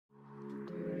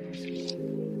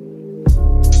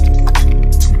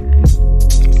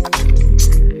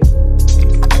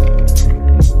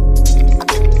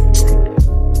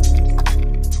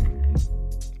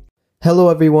Hello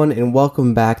everyone and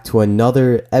welcome back to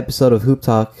another episode of Hoop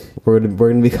Talk. We're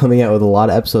gonna be coming out with a lot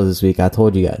of episodes this week. I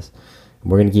told you guys.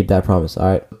 We're gonna keep that promise.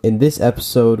 Alright. In this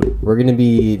episode, we're gonna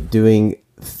be doing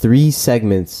 3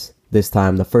 segments this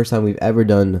time. The first time we've ever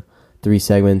done 3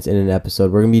 segments in an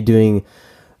episode. We're gonna be doing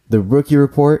the rookie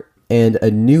report and a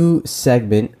new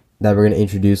segment that we're gonna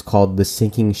introduce called the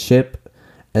sinking ship.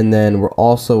 And then we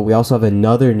also have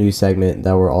another new segment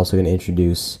that we're also gonna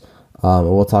introduce. And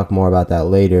we'll talk more about that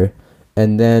later.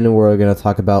 And then we're going to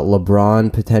talk about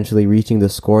LeBron potentially reaching the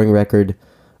scoring record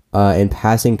and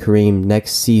passing Kareem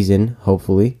next season,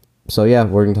 hopefully. So yeah,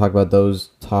 we're going to talk about those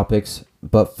topics.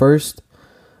 But first,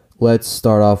 let's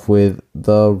start off with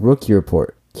the rookie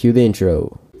report. Cue the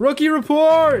intro. Rookie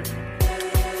report!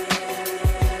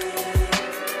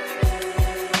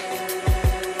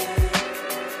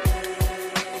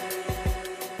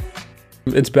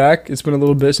 It's back. It's been a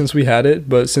little bit since we had it,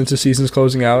 but since the season's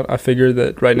closing out, I figured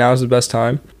that right now is the best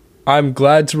time. I'm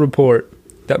glad to report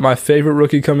that my favorite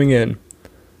rookie coming in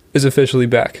is officially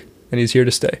back, and he's here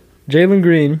to stay. Jalen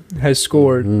Green has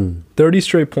scored 30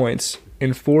 straight points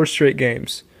in 4 straight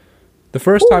games. The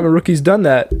first time a rookie's done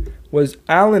that was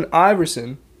Allen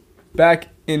Iverson back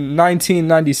in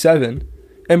 1997,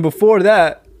 and before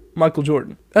that, Michael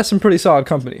Jordan. That's some pretty solid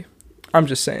company. I'm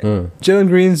just saying. Jalen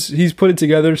Green's, he's put it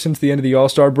together since the end of the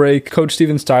All-Star break. Coach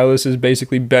Steven Stilas has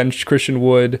basically benched Christian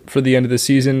Wood for the end of the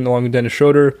season along with Dennis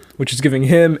Schroeder, which is giving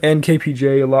him and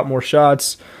KPJ a lot more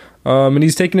shots. And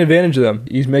he's taking advantage of them.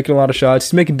 He's making a lot of shots.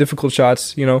 He's making difficult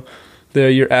shots, you know,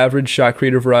 your average shot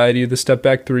creator variety, the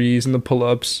step-back threes and the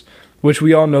pull-ups, which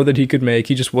we all know that he could make.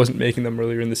 He just wasn't making them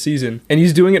earlier in the season. And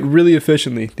he's doing it really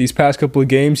efficiently. These past couple of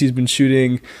games, he's been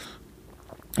shooting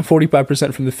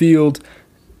 45% from the field,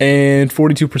 and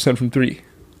 42% from 3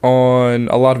 on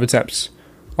a lot of attempts,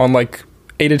 on like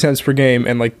 8 attempts per game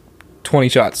and like 20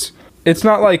 shots. It's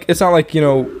not like, you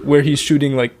know, where he's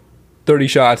shooting like 30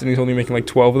 shots and he's only making like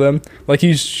 12 of them. Like,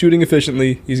 he's shooting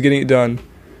efficiently, he's getting it done,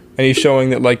 and he's showing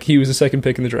that like he was the second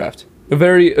pick in the draft. A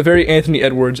very Anthony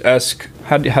Edwards-esque,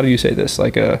 how do you say this?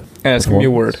 Like ask me a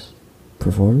word.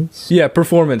 Performance? Yeah,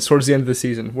 performance towards the end of the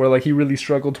season, where like he really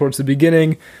struggled towards the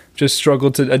beginning, just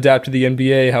struggled to adapt to the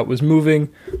NBA, how it was moving,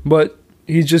 but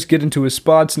he's just getting to his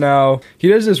spots now. He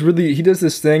does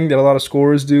this thing that a lot of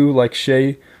scorers do, like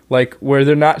Shea, like where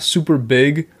they're not super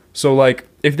big, so like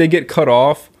if they get cut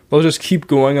off, they'll just keep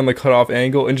going on the cutoff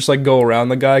angle and just like go around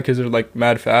the guy because they're like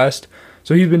mad fast.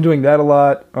 So he's been doing that a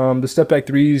lot. The step back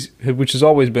threes, which has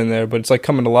always been there, but it's like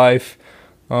coming to life.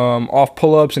 Off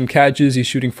pull-ups and catches, he's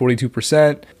shooting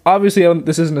 42%. Obviously,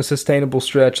 this isn't a sustainable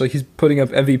stretch. Like, he's putting up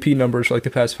MVP numbers for like the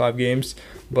past 5 games,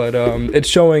 but it's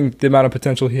showing the amount of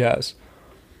potential he has.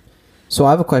 So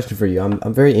I have a question for you.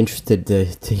 I'm very interested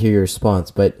to hear your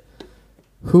response, but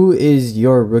who is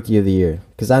your rookie of the year?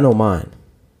 Because I know mine.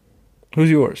 Who's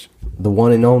yours? The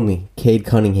one and only Cade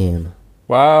Cunningham.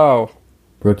 Wow.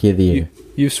 Rookie of the year.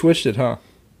 You switched it, huh?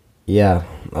 Yeah,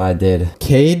 I did.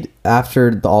 Cade,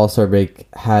 after the All-Star break,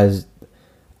 has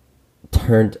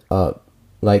turned up.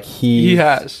 Like, he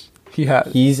has.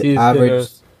 He's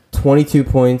averaged 22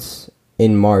 points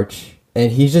in March,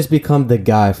 and he's just become the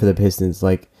guy for the Pistons.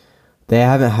 Like, they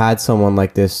haven't had someone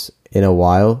like this in a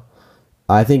while.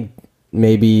 I think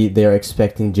maybe they're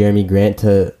expecting Jeremy Grant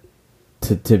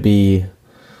to be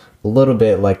a little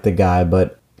bit like the guy,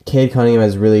 but Cade Cunningham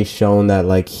has really shown that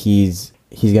like he's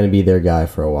going to be their guy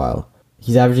for a while.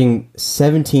 He's averaging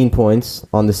 17 points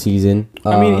on the season.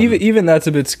 I mean, even that's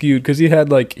a bit skewed because he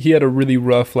had a really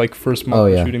rough like first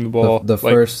month of shooting the ball. The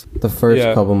first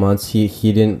couple months he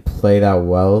didn't play that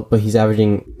well, but he's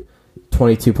averaging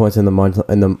 22 points in the month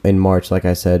in March, like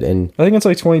I said, and I think it's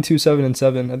like 22, 7 and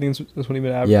 7. I think that's what he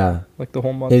been averaging. Yeah, like the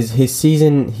whole month. His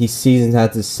season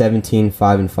had to 17,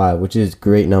 5 and 5, which is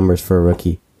great numbers for a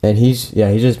rookie. And he's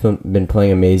just been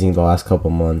playing amazing the last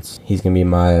couple months. He's gonna be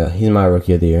my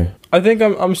rookie of the year. I think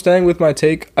I'm staying with my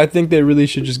take. I think they really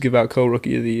should just give out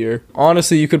co-rookie of the year.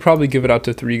 Honestly, you could probably give it out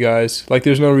to 3 guys. Like,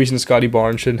 there's no reason Scotty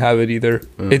Barnes shouldn't have it either.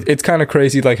 It's kind of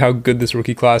crazy like how good this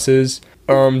rookie class is.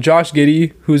 Josh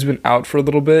Giddey, who's been out for a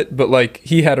little bit, but like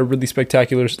he had a really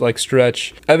spectacular like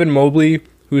stretch. Evan Mobley,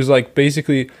 who's like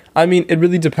basically, I mean, it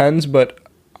really depends, but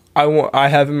I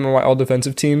have him on my all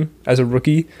defensive team as a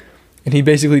rookie. And he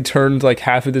basically turned like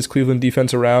half of this Cleveland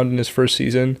defense around in his first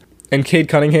season. And Cade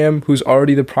Cunningham, who's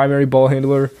already the primary ball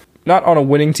handler, not on a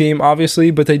winning team,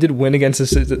 obviously, but they did win against the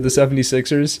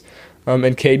 76ers.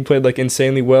 And Cade played like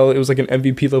insanely well. It was like an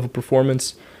MVP level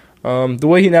performance. The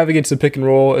way he navigates the pick and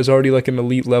roll is already like an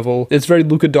elite level. It's very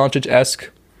Luka Doncic-esque,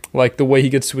 like the way he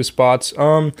gets to his spots.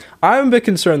 I'm a bit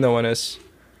concerned though, Ennis.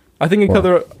 I think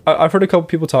What? I've heard a couple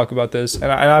people talk about this,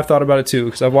 and I've thought about it too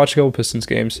because I've watched a couple Pistons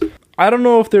games. I don't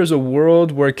know if there's a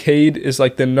world where Cade is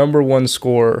like the number one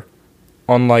scorer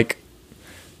on like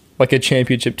a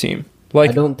championship team. Like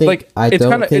I don't think. like I it's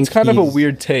don't kind of think it's kind of a he's-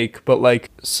 weird take, but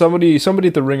like somebody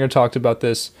at the Ringer talked about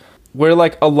this, where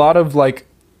like a lot of like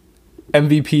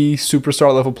MVP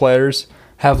superstar level players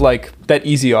have like that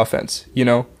easy offense,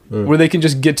 where they can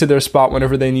just get to their spot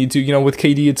whenever they need to. With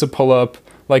KD it's a pull up.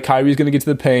 Like Kyrie's gonna get to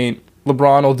the paint.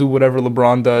 LeBron will do whatever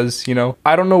LeBron does.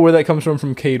 I don't know where that comes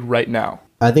from Cade right now.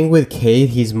 I think with Cade,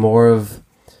 he's more of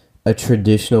a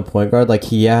traditional point guard. Like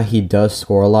he does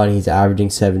score a lot. And he's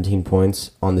averaging 17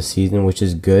 points on the season, which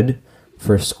is good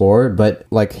for score. But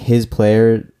like his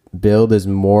player build is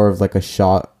more of like a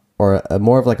shot or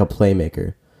more of like a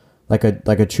playmaker, like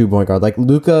a true point guard. Like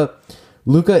Luka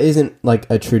isn't like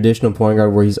a traditional point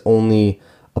guard where he's only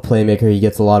a playmaker. He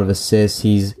gets a lot of assists.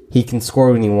 He can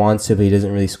score when he wants to, but he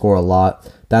doesn't really score a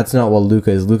lot. That's not what Luka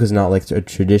is. Luka's not like a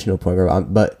traditional point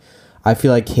guard. But I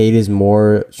feel like Cade is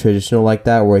more traditional like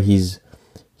that, where he's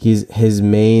his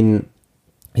main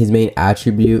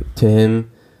attribute to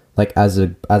him, like as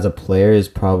a player, is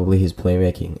probably his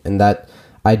playmaking. And that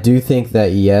I do think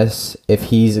that yes, if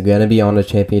he's gonna be on a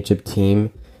championship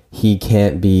team, he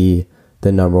can't be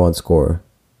the number one scorer.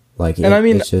 Like,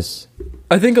 it's just.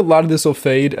 I think a lot of this will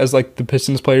fade as like the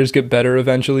Pistons players get better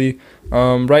eventually.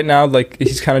 Right now, like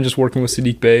he's kind of just working with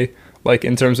Sadiq Bey, like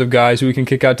in terms of guys who he can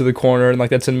kick out to the corner and like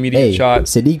that's an immediate shot.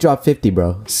 Sadiq dropped 50,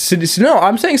 bro. No,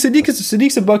 I'm saying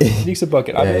Sadiq's a bucket. Sadiq's a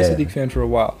bucket. I've been a Sadiq fan for a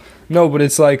while. No, but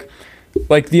it's like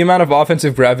the amount of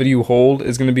offensive gravity you hold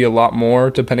is going to be a lot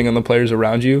more depending on the players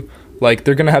around you. Like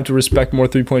they're going to have to respect more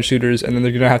 3-point shooters, and then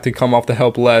they're going to have to come off the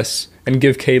help less and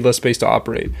give Cade less space to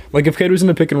operate. Like if Cade was in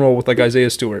a pick and roll with like Isaiah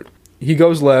Stewart, he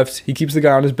goes left, he keeps the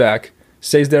guy on his back,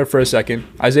 stays there for a second.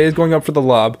 Isaiah's going up for the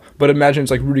lob, but imagine it's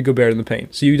like Rudy Gobert in the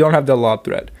paint. So you don't have that lob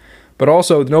threat. But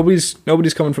also, nobody's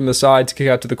coming from the side to kick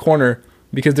out to the corner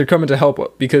because they're coming to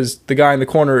help, because the guy in the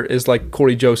corner is like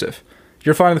Corey Joseph.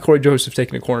 You're fine with Corey Joseph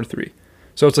taking a corner three.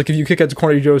 So it's like if you kick out to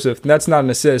Corey Joseph, that's not an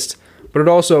assist, but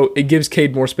it gives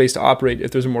Cade more space to operate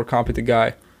if there's a more competent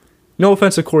guy. No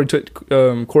offense to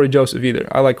Corey Joseph either.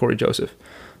 I like Corey Joseph.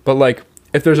 But like,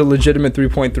 if there's a legitimate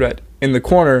 3-point threat in the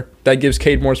corner, that gives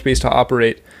Cade more space to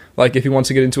operate. Like if he wants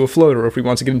to get into a floater or if he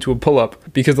wants to get into a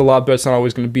pull-up, because the lob threat's not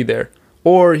always going to be there.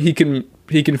 Or he can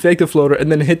fake the floater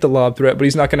and then hit the lob threat, but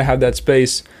he's not going to have that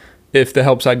space if the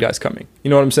help side guy's coming. You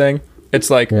know what I'm saying? It's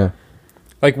like,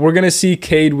 like we're going to see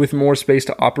Cade with more space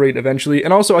to operate eventually.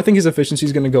 And also I think his efficiency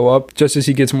is going to go up just as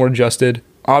he gets more adjusted.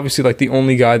 Obviously, like the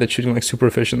only guy that's shooting like super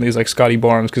efficiently is like Scotty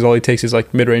Barnes, because all he takes is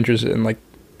like mid-rangers and like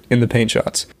in the paint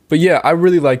shots. But yeah, I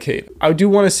really like Cade. I do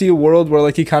want to see a world where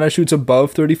like he kind of shoots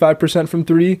above 35% from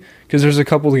three, because there's a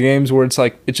couple of games where it's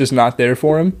like it's just not there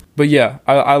for him. But yeah,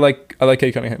 I like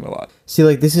Cade Cunningham a lot. See,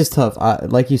 like this is tough.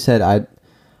 Like you said,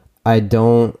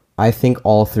 I think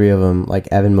all three of them, like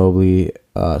Evan Mobley,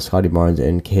 Scotty Barnes,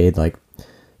 and Cade, like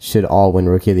should all win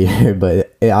Rookie of the Year.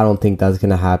 But I don't think that's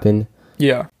gonna happen.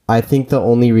 Yeah, I think the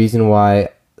only reason why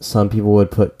some people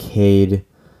would put Cade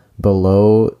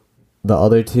below the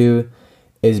other two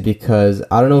is because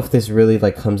I don't know if this really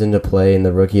like comes into play in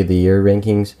the Rookie of the Year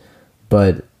rankings,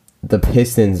 but the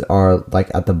Pistons are like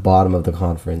at the bottom of the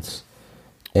conference.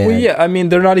 And well, yeah, I mean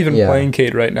they're not even playing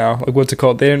Cade right now. Like what's it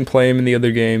called? They didn't play him in the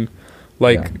other game,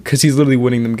 like because he's literally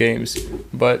winning them games.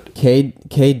 But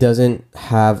Cade doesn't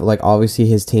have, like, obviously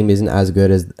his team isn't as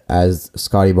good as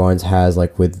Scotty Barnes has,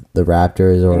 like with the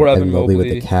Raptors or Evan Mobley with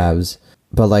the Cavs.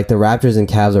 But like the Raptors and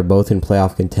Cavs are both in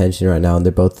playoff contention right now, and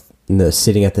they're both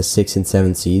sitting at the 6 and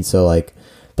 7 seed, so like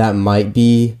that might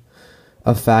be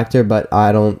a factor, but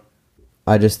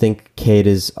I just think Cade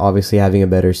is obviously having a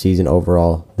better season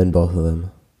overall than both of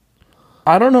them.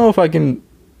 I don't know if I can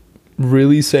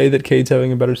really say that Cade's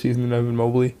having a better season than Evan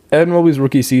Mobley. Evan Mobley's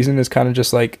rookie season is kind of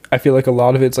just like, I feel like a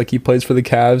lot of it's like he plays for the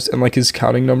Cavs and like his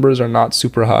counting numbers are not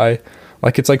super high.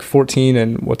 Like it's like 14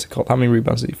 and what's it called? How many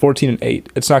rebounds is he? 14 and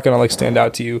 8. It's not going to like stand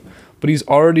out to you, but he's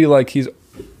already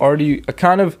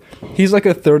he's like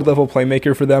a third level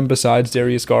playmaker for them besides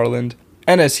Darius Garland.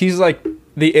 Ennis, he's like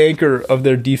the anchor of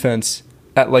their defense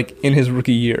at like in his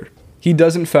rookie year. He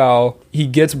doesn't foul. He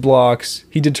gets blocks.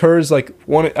 He deters like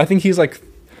one. I think he's like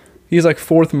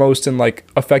fourth most in like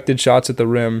affected shots at the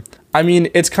rim. I mean,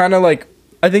 it's kind of like,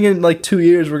 I think in like 2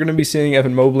 years we're gonna be seeing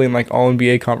Evan Mobley in like all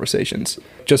NBA conversations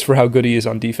just for how good he is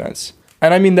on defense.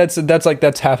 And I mean that's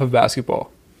half of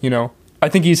basketball. You know, I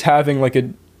think he's having like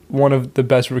one of the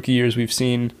best rookie years we've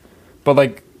seen. But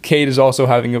like Cade is also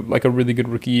having a really good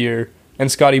rookie year.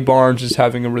 And Scotty Barnes is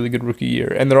having a really good rookie year.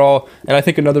 And I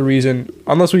think another reason,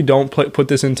 unless we don't put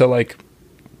this into like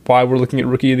why we're looking at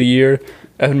Rookie of the Year.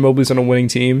 Evan Mobley's on a winning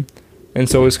team, and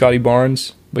so is Scotty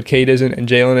Barnes, but Cade isn't, and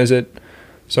Jalen isn't.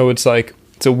 So it's like,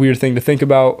 it's a weird thing to think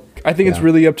about. I think it's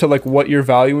really up to like what you're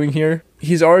valuing here.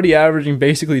 He's already averaging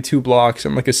basically 2 blocks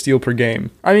and like a steal per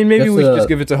game. I mean, maybe we should just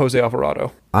give it to Jose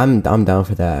Alvarado. I'm down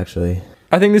for that, actually.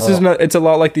 I think this it's a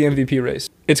lot like the MVP race.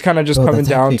 It's kind of just coming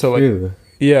down to like,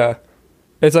 yeah,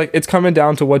 it's like, it's coming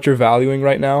down to what you're valuing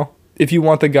right now. If you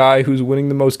want the guy who's winning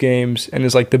the most games and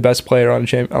is like the best player on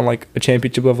like a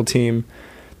championship level team,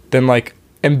 then like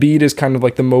Embiid is kind of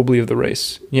like the Mobley of the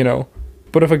race, you know?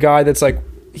 But if a guy that's like,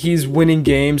 he's winning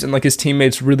games and like his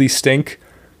teammates really stink,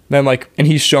 then like, and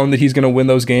he's shown that he's going to win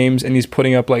those games and he's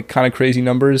putting up like kind of crazy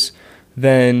numbers,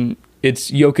 then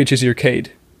it's Jokic is your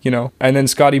Cade, you know? And then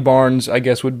Scotty Barnes, I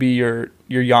guess, would be your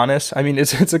Giannis. I mean,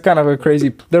 it's a kind of a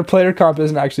crazy, their player comp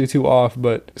isn't actually too off,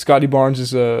 but Scotty Barnes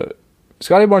is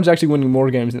actually winning more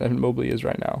games than Evan Mobley is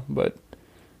right now. But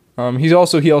he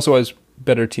also has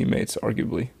better teammates,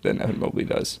 arguably, than Evan Mobley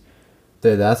does.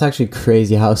 Dude, that's actually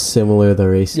crazy how similar the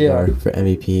races are for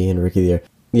MVP and Rookie of the Year.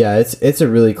 Yeah, it's a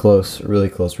really close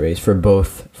race for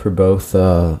both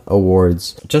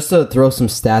awards. Just to throw some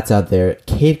stats out there,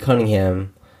 Cade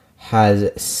Cunningham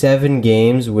has 7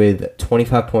 games with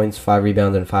 25 points, 5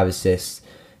 rebounds, and 5 assists,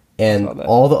 and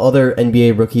all the other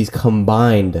NBA rookies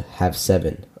combined have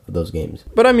 7 of those games.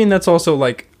 But I mean, that's also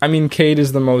like, I mean, Cade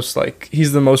is the most like,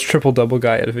 he's the most triple double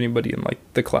guy out of anybody in like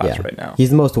the class right now. He's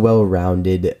the most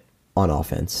well-rounded on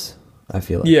offense, I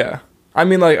feel like. Yeah. I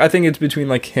mean, like, I think it's between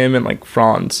like him and like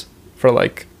Franz for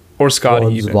like, or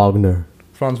Scotty even.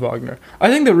 Franz Wagner. I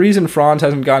think the reason Franz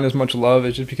hasn't gotten as much love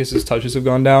is just because his touches have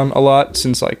gone down a lot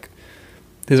since like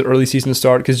his early season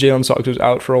start, because Jalen Suggs was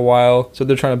out for a while, so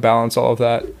they're trying to balance all of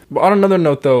that. But on another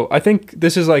note though, I think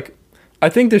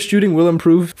the shooting will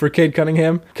improve for Cade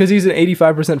Cunningham because he's an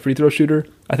 85% free throw shooter.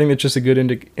 I think that's just a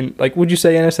good like, would you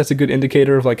say, Ennis, that's a good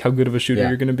indicator of like how good of a shooter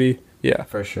you're going to be? Yeah.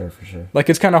 For sure. Like,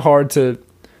 it's kind of hard to,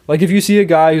 like, if you see a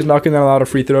guy who's knocking down a lot of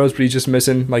free throws, but he's just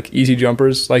missing like easy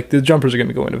jumpers, like the jumpers are going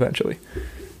to go in eventually.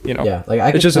 You know? Yeah.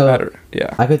 Like, it's just a matter.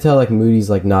 Yeah. I could tell like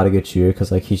Moody's like not a good shooter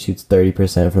because like he shoots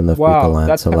 30% from the free throw line. Wow,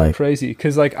 that's kind of crazy.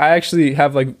 Because like I actually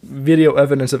have like video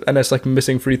evidence of Ennis like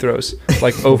missing free throws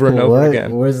like over and over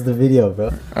again. Where's the video,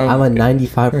 bro? I'm a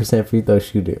 95% free throw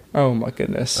shooter. Oh my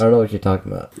goodness. I don't know what you're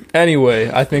talking about. Anyway,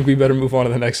 I think we better move on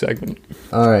to the next segment.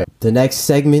 All right. The next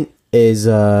segment is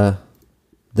the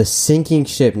sinking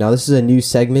ship. Now this is a new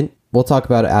segment. We'll talk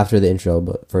about it after the intro,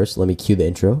 but first let me cue the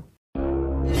intro.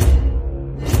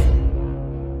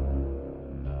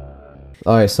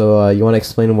 All right, so you want to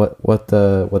explain what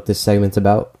this segment's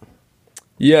about?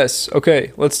 Yes.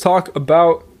 Okay. Let's talk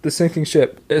about the sinking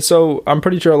ship. So I'm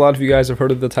pretty sure a lot of you guys have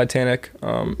heard of the Titanic.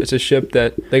 It's a ship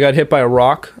that they got hit by a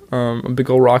rock, a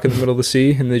big old rock in the middle of the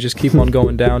sea, and they just keep on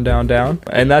going down, down, down.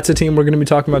 And that's a team we're going to be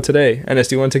talking about today. Ennis,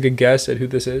 do you want to take a guess at who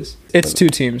this is? It's 2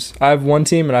 teams. I have one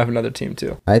team and I have another team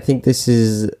too. I think this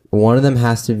is one of them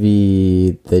has to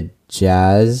be the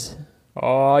Jazz.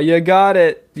 Oh, you got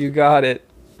it.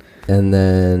 And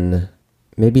then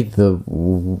maybe the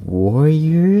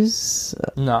Warriors?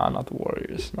 Nah, not the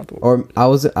Warriors. Or I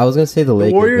was gonna say the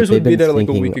Lakers. The Warriors would be there like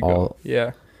a week ago.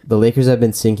 Yeah. The Lakers have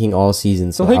been sinking all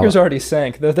season. So the Lakers already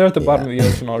sank. They're at the bottom of the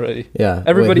ocean already. Yeah.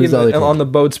 Everybody on the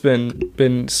boat's been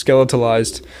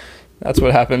skeletalized. That's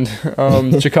what happened.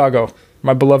 Chicago.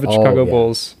 My beloved Chicago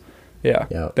Bulls.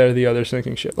 Yeah, they're the other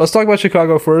sinking ship. Let's talk about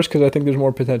Chicago first because I think there's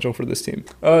more potential for this team.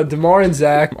 DeMar and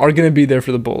Zach are going to be there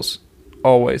for the Bulls.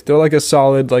 Always. They're like a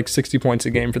solid like 60 points a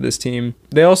game for this team.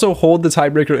 They also hold the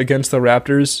tiebreaker against the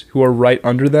Raptors, who are right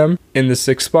under them in the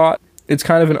 6th spot. It's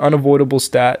kind of an unavoidable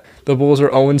stat. The Bulls are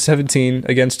 0-17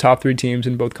 against top 3 teams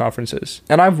in both conferences.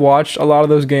 And I've watched a lot of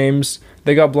those games.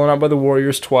 They got blown out by the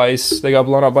Warriors twice. They got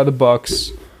blown out by the Bucks,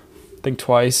 I think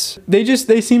twice. They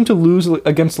seem to lose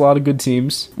against a lot of good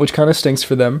teams, which kind of stinks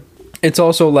for them. It's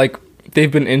also like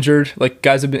they've been injured. Like,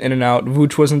 guys have been in and out.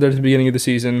 Vooch wasn't there at the beginning of the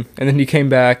season, and then he came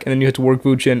back, and then you had to work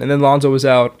Vooch in, and then Lonzo was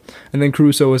out, and then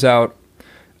Caruso was out,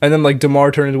 and then like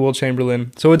DeMar turned into Will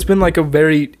Chamberlain. So it's been like a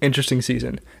very interesting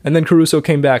season. And then Caruso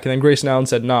came back, and then Grayson Allen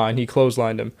said nah, and he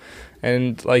clotheslined him.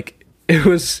 And like, it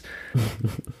was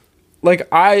like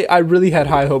I really had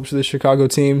high hopes for the Chicago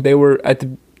team. They were at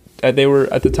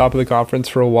the top of the conference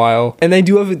for a while, and they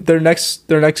do have their next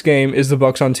game is the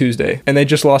Bucks on Tuesday, and they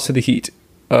just lost to the Heat.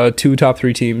 2 top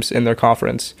 3 teams in their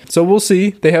conference. So we'll see.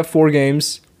 They have 4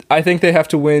 games. I think they have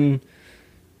to win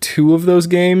 2 of those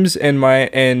games,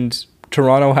 and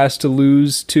Toronto has to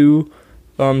lose 2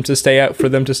 for them to stay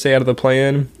out of the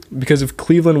play-in. Because if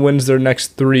Cleveland wins their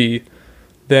next 3,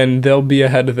 then they'll be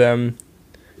ahead of them.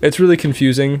 It's really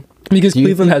confusing because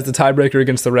Cleveland has the tiebreaker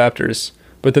against the Raptors,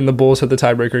 But then the Bulls have the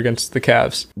tiebreaker against the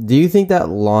Cavs. Do you think that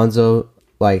Lonzo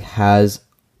like has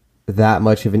that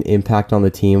much of an impact on the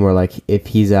team, where like if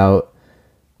he's out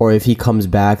or if he comes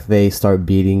back, they start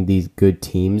beating these good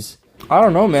teams? I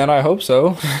don't know, man. I hope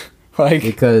so.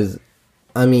 Because,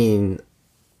 I mean,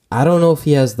 I don't know if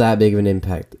he has that big of an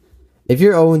impact. If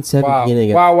you're 0-17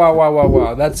 against...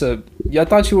 Wow. I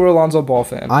thought you were a Lonzo Ball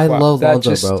fan. I love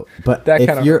Lonzo, bro. But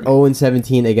if you're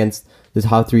 0-17 against the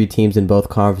top 3 teams in both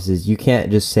conferences, you can't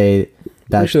just say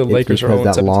that it's Lakers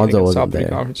because that Lonzo wasn't there.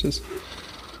 Conferences.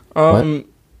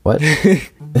 What?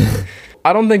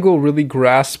 I don't think we'll really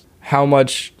grasp how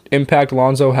much impact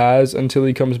Lonzo has until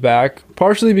he comes back.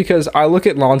 Partially because I look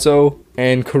at Lonzo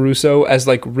and Caruso as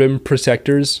like rim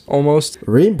protectors almost.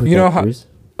 Rim protectors? You know how,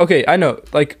 okay, I know.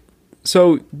 Like,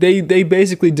 so they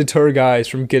basically deter guys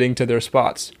from getting to their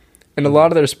spots. And a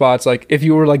lot of their spots, like if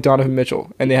you were like Donovan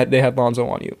Mitchell and they had Lonzo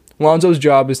on you, Lonzo's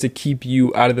job is to keep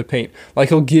you out of the paint. Like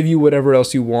he'll give you whatever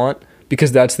else you want,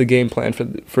 because that's the game plan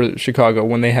for Chicago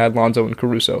when they had Lonzo and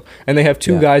Caruso. And they have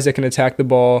two guys that can attack the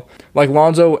ball. Like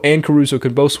Lonzo and Caruso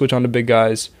could both switch on to big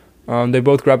guys. They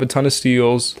both grab a ton of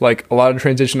steals. Like a lot of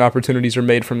transition opportunities are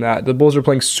made from that. The Bulls are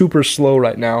playing super slow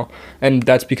right now, and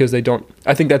that's because they don't.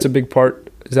 I think that's a big part,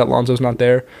 is that Lonzo's not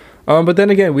there. But then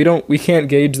again, we can't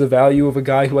gauge the value of a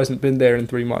guy who hasn't been there in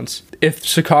 3 months. If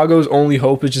Chicago's only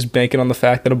hope is just banking on the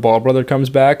fact that a Ball brother comes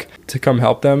back to come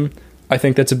help them, I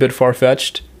think that's a bit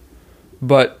far-fetched.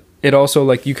 But it also,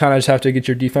 like, you kind of just have to get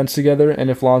your defense together,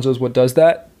 and if Lonzo's what does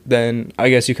that, then I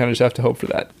guess you kind of just have to hope for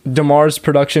that. DeMar's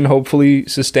production hopefully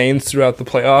sustains throughout the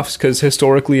playoffs, because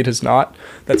historically it has not.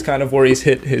 That's kind of where he's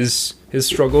hit his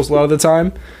struggles a lot of the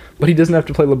time. But he doesn't have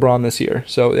to play LeBron this year,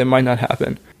 so it might not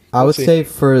happen. I would say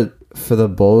for the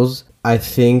Bulls, I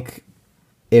think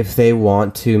if they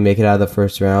want to make it out of the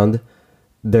first round,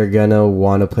 they're going to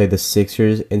want to play the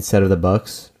Sixers instead of the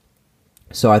Bucks.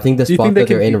 So I think the spot that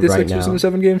they're in right now... Do you think they can beat the Sixers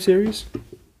in the 7-game series?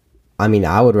 I mean,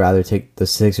 I would rather take the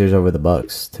Sixers over the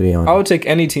Bucks, to be honest. I would take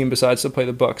any team besides to play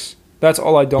the Bucks. That's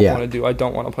all I don't want to do. I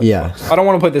don't want to play the Bucks. I don't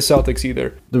want to play the Celtics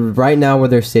either. Right now, where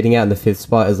they're sitting at in the 5th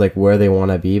spot is like where they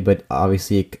want to be, but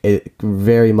obviously it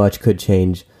very much could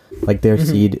change. Like their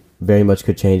seed very much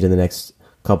could change in the next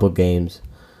couple of games.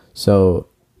 So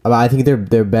I think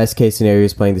their best case scenario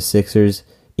is playing the Sixers,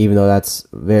 even though that's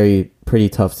a pretty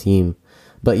tough team.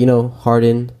 But you know,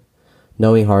 Harden,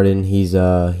 knowing Harden, he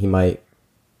might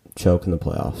choke in the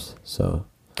playoffs. So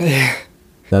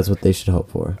that's what they should hope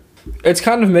for. It's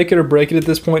kind of make it or break it at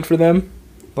this point for them.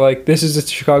 Like, this is a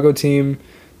Chicago team.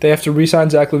 They have to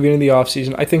re-sign Zach LaVine in the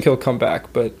offseason. I think he'll come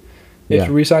back, but they have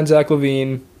to re-sign Zach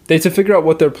LaVine. They have to figure out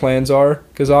what their plans are,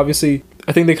 because obviously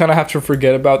I think they kind of have to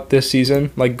forget about this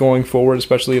season, like going forward,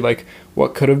 especially like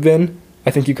what could have been.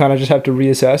 I think you kind of just have to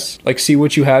reassess, like see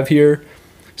what you have here,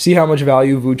 see how much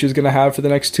value Vooch is going to have for the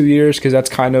next 2 years, because that's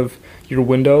kind of your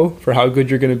window for how good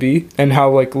you're going to be, and how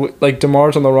like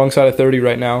DeMar's on the wrong side of 30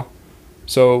 right now.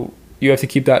 So you have to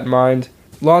keep that in mind.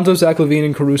 Lonzo, Zach LaVine,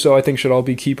 and Caruso I think should all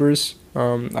be keepers.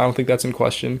 I don't think that's in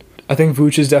question. I think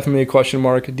Vooch is definitely a question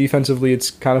mark. Defensively,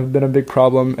 it's kind of been a big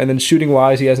problem. And then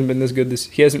shooting-wise, he hasn't been this good.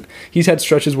 He's had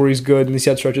stretches where he's good, and he's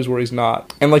had stretches where he's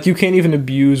not. And like you can't even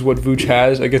abuse what Vooch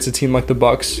has against a team like the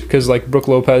Bucks, because like Brook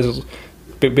Lopez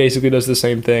basically does the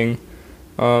same thing.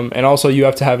 And also you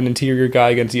have to have an interior guy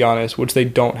against Giannis, which they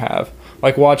don't have.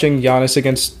 Like watching Giannis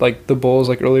against like the Bulls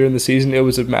like earlier in the season, it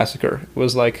was a massacre.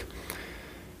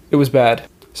 It was bad.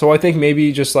 So I think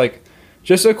maybe just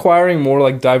acquiring more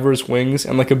like diverse wings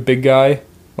and like a big guy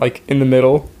like in the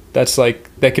middle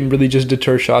that can really just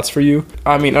deter shots for you.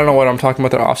 I mean, I don't know what I'm talking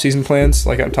about their off-season plans.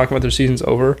 Like I'm talking about their season's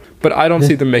over, but I don't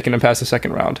see them making it past the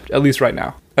second round, at least right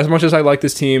now. As much as I like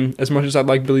this team, as much as I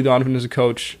like Billy Donovan as a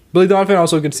coach, Billy Donovan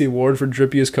also gets the award for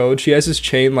drippiest coach. He has his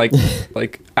chain like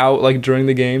out like during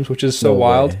the games, which is so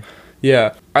wild.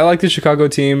 Yeah, I like the Chicago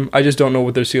team. I just don't know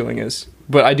what their ceiling is,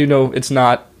 but I do know it's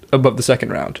not above the second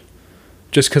round,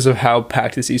 just because of how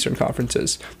packed this Eastern Conference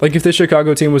is. Like if the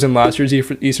Chicago team was in last year's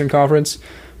Eastern Conference,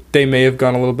 they may have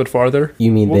gone a little bit farther.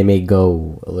 You mean they may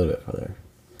go a little bit farther?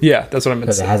 Yeah, that's what I meant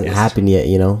to say. Because it hasn't happened yet,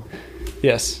 you know?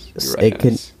 Yes, you're right. It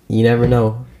could. You never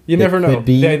know. You never know.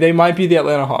 They might be the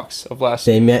Atlanta Hawks of last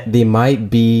year. They might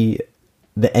be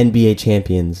the NBA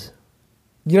champions.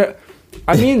 You know,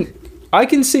 I mean, I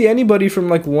can see anybody from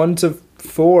like 1 to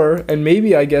 4, and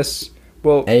maybe I guess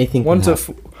anything 1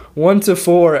 to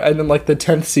 4, and then like the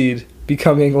 10th seed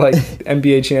becoming like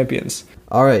NBA champions.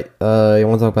 All right, you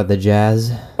want to talk about the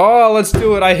Jazz? Oh, let's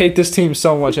do it. I hate this team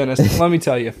so much, Ennis. Let me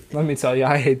tell you,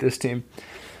 I hate this team.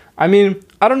 I mean,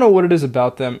 I don't know what it is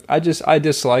about them. I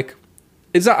dislike.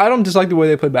 I don't dislike the way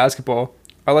they play basketball.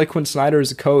 I like Quinn Snyder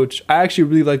as a coach. I actually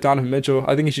really like Donovan Mitchell.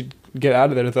 I think he should get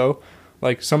out of there, though.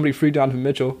 Like, somebody free Donovan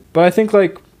Mitchell. But I think,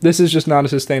 like, this is just not a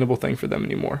sustainable thing for them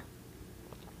anymore.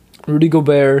 Rudy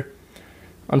Gobert,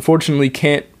 unfortunately,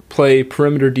 can't play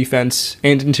perimeter defense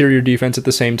and interior defense at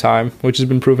the same time, which has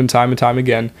been proven time and time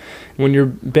again. When you're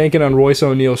banking on Royce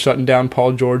O'Neal shutting down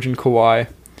Paul George and Kawhi,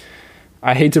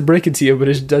 I hate to break it to you, but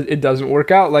it doesn't work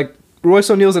out. Like,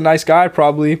 Royce O'Neal's a nice guy,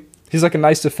 probably. He's like a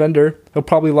nice defender. He'll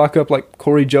probably lock up like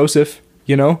Corey Joseph,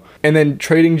 you know? And then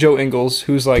trading Joe Ingles,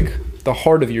 who's like the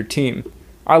heart of your team.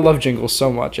 I love Jingles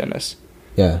so much, Ennis.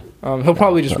 Yeah. He'll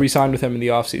probably just re-sign with him in the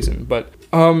offseason. But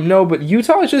no, but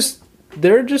Utah is just,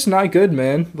 they're just not good,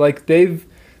 man. Like they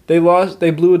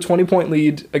blew a 20-point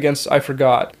lead against, I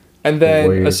forgot. And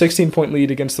then a 16-point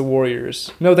lead against the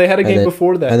Warriors. No, they had a game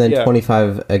before that. And then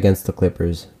 25 against the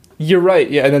Clippers. You're right,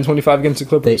 yeah, and then 25 against the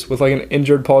Clippers with like an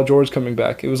injured Paul George coming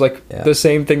back. It was like the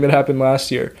same thing that happened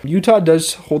last year. Utah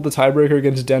does hold the tiebreaker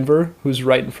against Denver, who's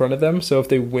right in front of them. So if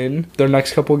they win their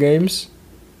next couple games,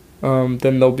 then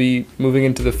they'll be moving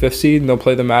into the 5th seed, and they'll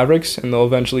play the Mavericks, and they'll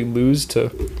eventually lose to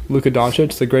Luka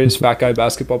Doncic, the greatest fat guy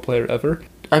basketball player ever.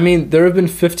 I mean, there have been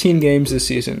 15 games this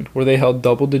season where they held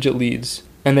double-digit leads,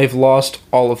 and they've lost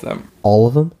all of them. All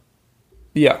of them?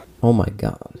 Yeah. Oh my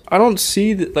God. I don't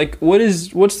see that. Like,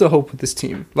 what's the hope with this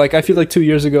team? Like, I feel like 2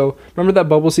 years ago, remember that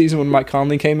bubble season when Mike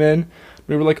Conley came in?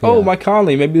 We were like, oh, Mike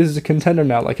Conley, maybe this is a contender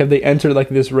now. Like, have they entered like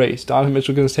this race? Donovan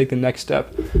Mitchell going to take the next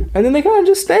step, and then they kind of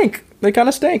just stank. They kind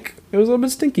of stank. It was a little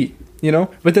bit stinky, you know.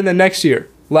 But then the next year,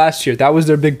 last year, that was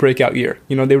their big breakout year.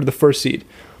 You know, they were the 1st seed.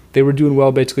 They were doing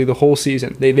well basically the whole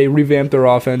season. They revamped their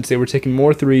offense. They were taking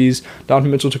more threes.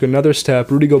 Donovan Mitchell took another step.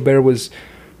 Mike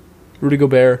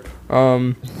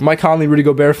Conley, Rudy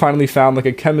Gobert finally found like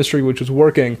a chemistry which was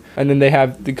working, and then they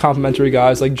have the complementary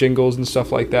guys like Jingles and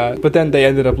stuff like that. But then they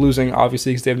ended up losing,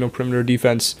 obviously, because they have no perimeter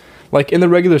defense. Like in the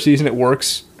regular season, it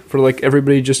works for like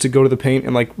everybody just to go to the paint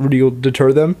and like Rudy will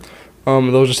deter them.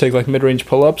 They'll just take like mid-range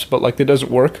pull-ups, but like that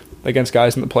doesn't work against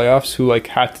guys in the playoffs who like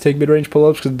have to take mid-range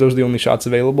pull-ups because those are the only shots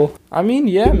available. I mean,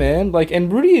 yeah, man. Like,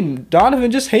 and Rudy and Donovan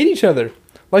just hate each other.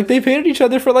 Like they've hated each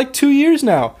other for like 2 years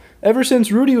now. Ever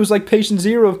since Rudy was like patient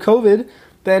zero of COVID,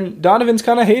 then Donovan's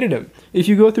kind of hated him. If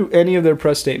you go through any of their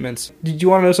press statements, did you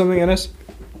want to know something, Ennis?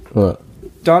 What?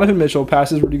 Donovan Mitchell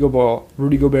passes Rudy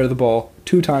Gobert the ball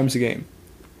 2 times a game.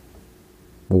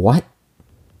 What?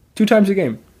 2 times a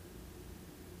game.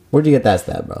 Where'd you get that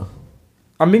stat, bro?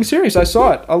 I'm being serious. I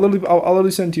saw it. I'll literally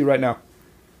send it to you right now.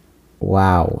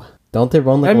 Wow. Don't they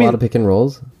run like a lot of pick and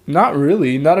rolls? Not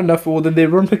really. Not enough. Well, then they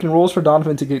run pick and rolls for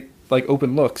Donovan to get like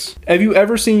open looks. Have you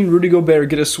ever seen Rudy Gobert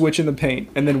get a switch in the paint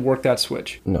and then work that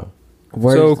switch? No.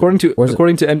 According to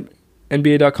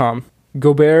NBA.com,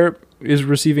 Gobert is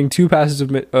receiving 2 passes of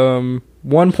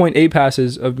 1.8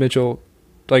 passes of Mitchell,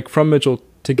 like from Mitchell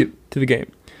to get to the game,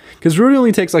 because Rudy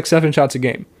only takes like 7 shots a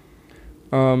game,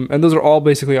 and those are all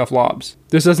basically off lobs.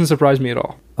 This doesn't surprise me at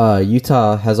all.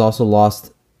 Utah has also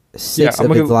lost 6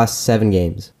 of its last 7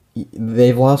 games.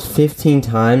 They've lost 15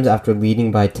 times after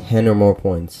leading by 10 or more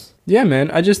points. Yeah, man.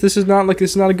 This is not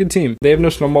a good team. They have no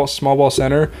small ball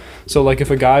center. So like if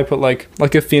a guy put like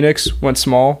if Phoenix went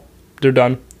small, they're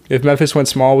done. If Memphis went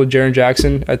small with Jaren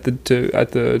Jackson at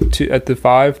the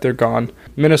 5, they're gone.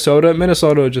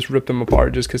 Minnesota just ripped them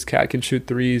apart just because Cade can shoot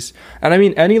threes. And I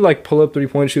mean, any like pull up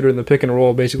 3-point shooter in the pick and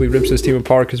roll basically rips this team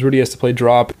apart because Rudy has to play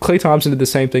drop. Klay Thompson did the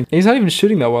same thing. And he's not even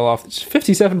shooting that well off. It's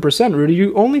 57%, Rudy.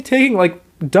 You're only taking like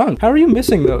dunk. How are you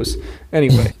missing those?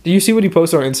 Anyway, do you see what he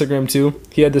posted on Instagram too?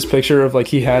 He had this picture of like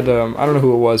he had I don't know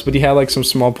who it was, but he had like some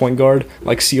small point guard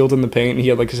like sealed in the paint, and he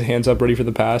had like his hands up ready for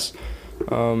the pass,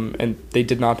 and they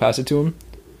did not pass it to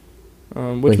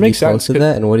him, which makes sense. He posted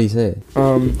that, and what did he say?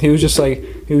 He was just like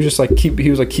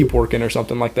keep working or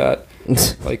something like that.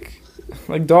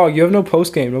 like dog, you have no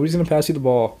post game. Nobody's gonna pass you the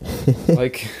ball.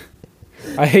 Like.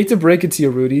 I hate to break it to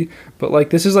you, Rudy, but like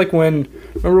this is like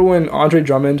remember when Andre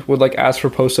Drummond would like ask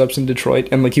for post-ups in Detroit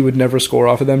and like he would never score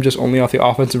off of them, just only off the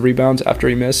offensive rebounds after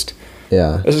he missed?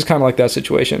 Yeah. This is kind of like that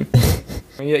situation.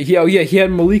 He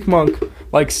had Malik Monk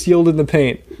like sealed in the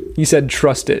paint. He said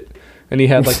trust it. And he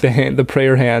had like the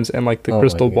prayer hands and like the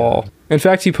crystal ball. In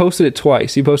fact, he posted it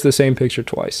twice. He posted the same picture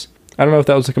twice. I don't know if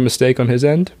that was like a mistake on his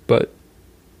end, but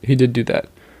he did do that.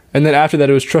 And then after that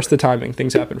it was trust the timing.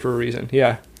 Things happen for a reason.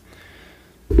 Yeah.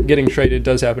 Getting traded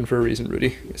does happen for a reason,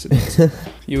 Rudy. Yes, it does.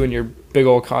 You and your big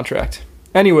old contract.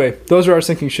 Anyway, those are our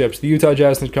sinking ships, the Utah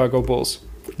Jazz and the Chicago Bulls.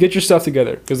 Get your stuff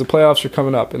together, because the playoffs are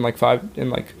coming up in like five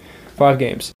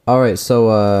games. All right,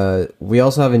 so we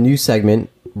also have a new segment.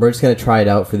 We're just going to try it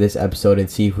out for this episode and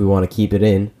see if we want to keep it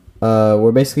in.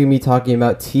 We're basically going to be talking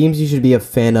about teams you should be a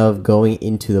fan of going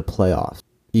into the playoffs.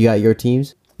 You got your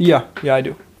teams? Yeah, I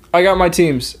do. I got my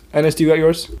teams. Ennis, do you got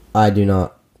yours? I do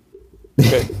not.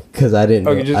 Okay. Because I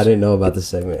didn't know about this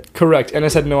segment. Correct.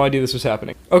 Ennis had no idea this was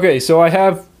happening. Okay, so I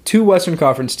have 2 Western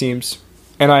Conference teams,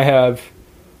 and I have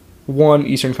 1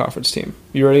 Eastern Conference team.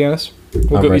 You ready, Ennis?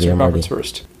 We'll go Eastern Conference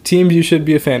first. Teams you should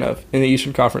be a fan of in the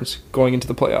Eastern Conference going into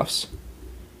the playoffs.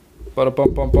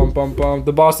 Ba-da-bum-bum-bum-bum-bum.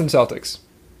 The Boston Celtics.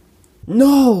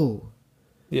 No!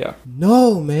 Yeah.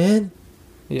 No, man.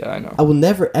 Yeah, I know. I will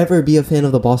never, ever be a fan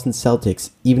of the Boston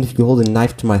Celtics. Even if you hold a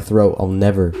knife to my throat, I'll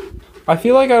never. I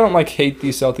feel like I don't, like, hate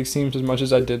these Celtics teams as much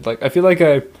as I did. Like, I feel like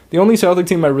the only Celtic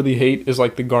team I really hate is,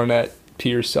 like, the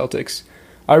Garnett-Pierce Celtics.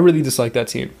 I really dislike that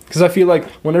team. Because I feel like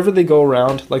whenever they go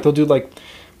around, like, they'll do, like,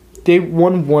 they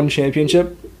won 1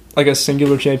 championship, like a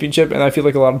singular championship, and I feel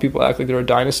like a lot of people act like they're a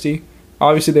dynasty.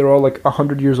 Obviously, they were all, like,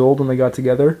 100 years old when they got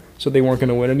together, so they weren't going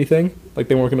to win anything. Like,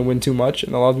 they weren't going to win too much,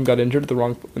 and a lot of them got injured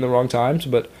in the wrong times,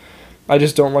 but I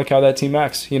just don't like how that team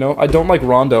acts, you know? I don't like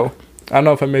Rondo. I don't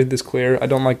know if I made this clear. I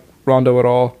don't like Rondo at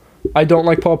all. I don't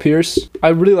like Paul Pierce. I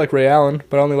really like Ray Allen,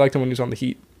 but I only liked him when he was on the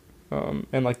Heat,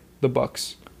 and, like, the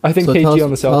Bucks. I think KG on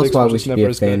the Celtics was just never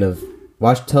as good.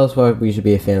 Tell us why we should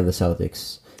be a fan of the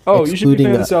Celtics. Oh, you should be a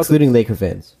fan of the Celtics. Excluding Laker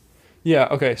fans. Yeah,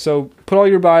 okay, so put all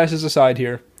your biases aside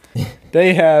here.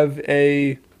 They have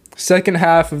a second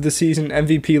half of the season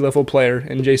MVP level player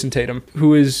in Jason Tatum,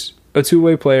 who is a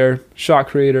two-way player, shot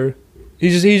creator.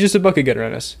 He's just a bucket getter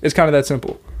in us. It's kind of that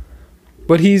simple.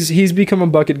 But he's become a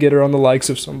bucket getter on the likes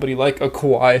of somebody like a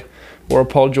Kawhi or a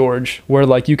Paul George, where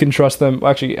like you can trust them.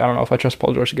 Actually, I don't know if I trust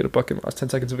Paul George to get a bucket in the last 10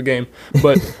 seconds of a game.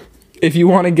 But if you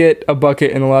want to get a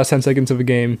bucket in the last 10 seconds of a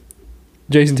game,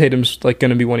 Jason Tatum's like going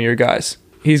to be one of your guys.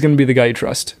 He's going to be the guy you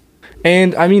trust.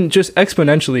 And, I mean, just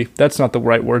exponentially, that's not the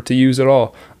right word to use at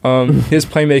all. His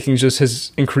playmaking just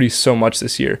has increased so much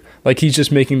this year. Like, he's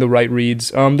just making the right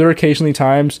reads. There are occasionally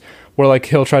times where, like,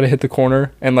 he'll try to hit the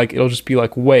corner, and, like, it'll just be,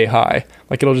 like, way high.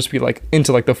 Like, it'll just be, like,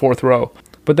 into, like, the 4th row.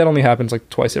 But that only happens, like,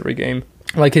 twice every game.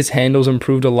 Like, his handles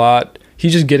improved a lot.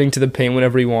 He's just getting to the paint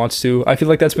whenever he wants to. I feel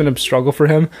like that's been a struggle for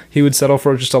him. He would settle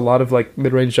for just a lot of, like,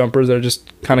 mid-range jumpers that are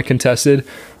just kind of contested.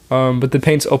 But the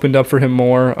paint's opened up for him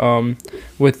more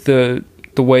with the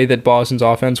way that Boston's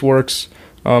offense works,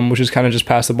 which is kind of just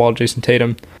pass the ball to Jason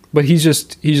Tatum. But he's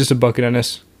just a bucket in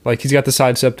us. Like, he's got the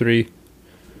sidestep 3.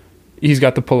 He's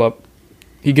got the pull-up.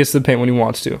 He gets to the paint when he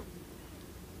wants to.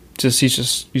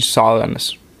 He's solid on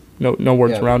this. No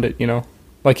words around it, you know?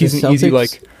 Like, he's an easy,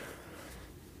 like...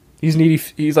 He's needy.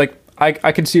 He's like...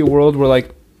 I could see a world where,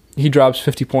 like, he drops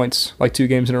 50 points, like, 2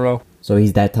 games in a row. So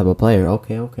he's that type of player.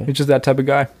 Okay. He's just that type of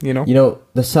guy, you know? You know,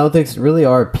 the Celtics really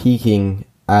are peaking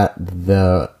at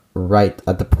the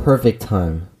perfect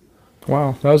time.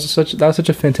 Wow, that was such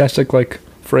a fantastic like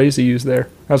phrase to use there.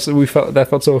 That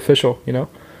felt so official, you know?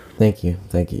 Thank you.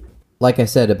 Like I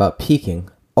said about peaking,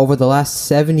 over the last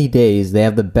 70 days, they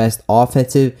have the best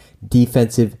offensive,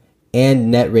 defensive,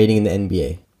 and net rating in the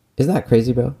NBA. Isn't that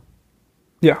crazy, bro?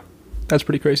 Yeah. That's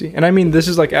pretty crazy. And I mean, this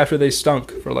is like after they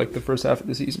stunk for like the first half of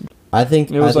the season. I think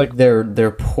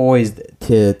they're poised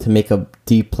to make a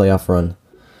deep playoff run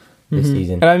this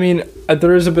season. And I mean,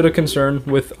 there is a bit of concern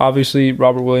with obviously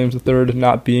Robert Williams III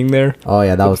not being there. Oh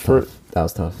yeah, that was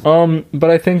tough. But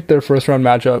I think their first round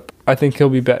matchup, I think he'll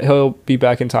be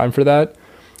back in time for that.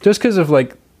 Just because of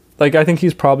like I think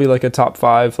he's probably like a top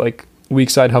 5 like weak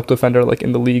side help defender like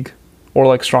in the league. Or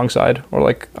like strong side, or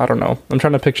like, I don't know. I'm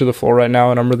trying to picture the floor right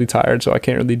now, and I'm really tired, so I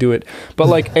can't really do it. But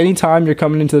like, anytime you're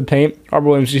coming into the paint, Robert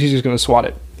Williams, he's just gonna swat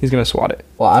it. He's gonna swat it.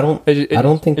 Well, I don't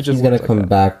think he's gonna come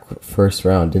back first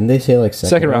round. Didn't they say like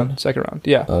second round? Second round.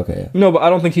 Yeah. Okay. No, but I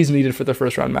don't think he's needed for the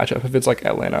first round matchup if it's like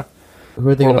Atlanta. Who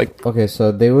are they gonna, like? Okay,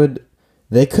 so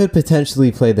they could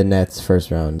potentially play the Nets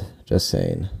first round. Just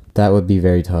saying, that would be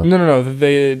very tough. No,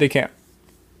 they can't.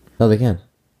 No, they can.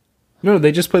 No,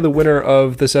 they just play the winner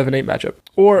of the 7-8 matchup.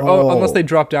 Or unless they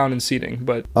drop down in seeding,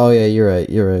 but... Oh, yeah, you're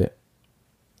right.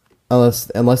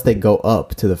 Unless they go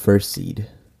up to the first seed.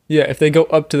 Yeah, if they go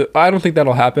up to the... I don't think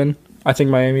that'll happen. I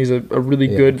think Miami's a really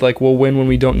good, like, we'll win when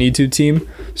we don't need to team.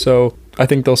 So, I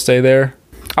think they'll stay there.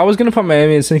 I was going to put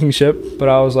Miami in sinking ship, but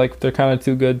I was like, they're kind of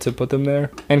too good to put them there.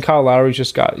 And Kyle Lowry's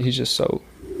he's just so...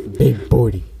 Big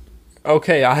booty.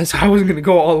 Okay, I wasn't gonna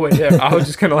go all the way there. I was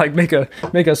just gonna like make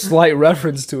a slight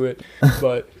reference to it,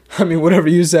 but I mean whatever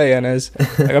you say, Enes.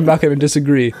 Like, I'm not gonna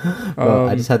disagree. Bro,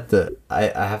 I just have to. I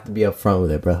have to be upfront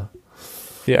with it, bro.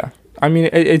 Yeah, I mean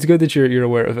it's good that you're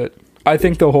aware of it. I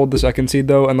think they'll hold the second seed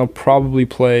though, and they'll probably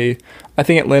play. I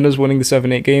think Atlanta's winning the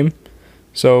 7-8 game,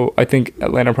 so I think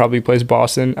Atlanta probably plays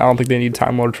Boston. I don't think they need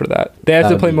Time Lord for that. They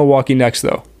have to play Milwaukee next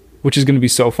though. Which is going to be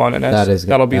so fun, and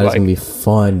that'll be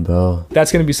fun, bro.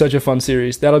 That's going to be such a fun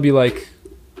series. That'll be like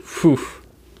Whew.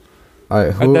 All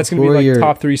right, That's going to be like your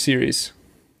top 3 series.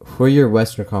 Who are your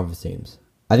Western Conference teams?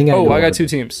 I think I got 2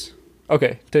 teams.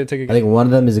 Okay, take a guess. I think one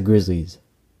of them is the Grizzlies.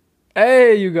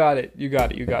 Hey, you got it.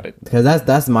 Because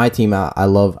that's my team. I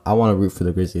love. I want to root for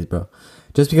the Grizzlies, bro.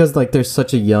 Just because like they're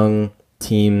such a young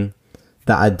team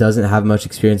that doesn't have much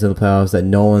experience in the playoffs, that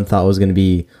no one thought was going to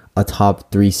be a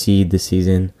top 3 seed this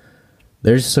season.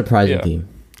 They're just a surprising team.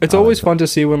 It's always fun to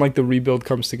see when like the rebuild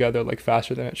comes together like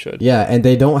faster than it should. Yeah, and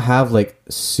they don't have like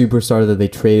superstars that they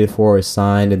traded for or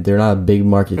signed, and they're not a big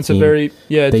market team.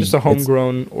 It's just a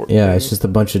homegrown. It's just a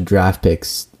bunch of draft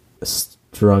picks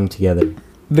strung together.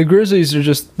 The Grizzlies are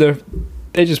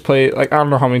they just play like I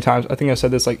don't know how many times. I think I said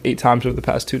this like 8 times over the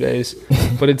past 2 days,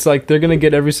 but it's like they're gonna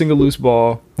get every single loose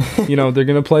ball. They're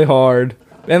gonna play hard,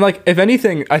 and like if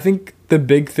anything, I think the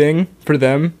big thing for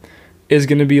them is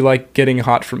gonna be like getting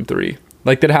hot from 3.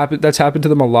 Like that's happened to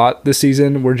them a lot this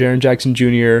season, where Jaren Jackson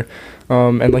Jr.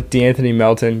 And like DeAnthony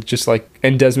Melton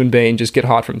and Desmond Bane just get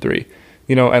hot from 3,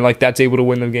 and like that's able to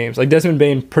win them games. Like Desmond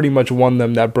Bane pretty much won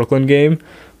them that Brooklyn game,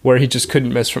 where he just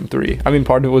couldn't miss from 3. I mean,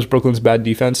 part of it was Brooklyn's bad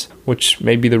defense, which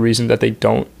may be the reason that they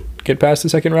don't get past the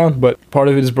second round, but part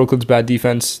of it is Brooklyn's bad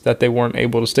defense that they weren't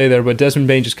able to stay there. But Desmond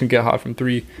Bane just couldn't get hot from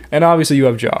 3, and obviously you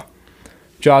have Ja.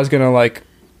 Ja's gonna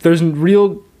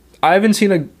I haven't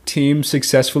seen a team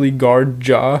successfully guard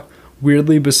Ja,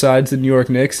 weirdly, besides the New York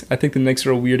Knicks. I think the Knicks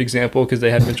are a weird example because they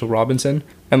had Mitchell Robinson.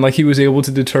 And like he was able to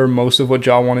deter most of what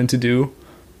Ja wanted to do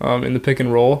in the pick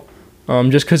and roll,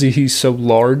 just because he's so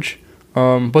large.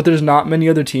 But there's not many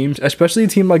other teams, especially a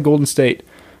team like Golden State.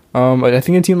 I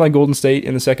think a team like Golden State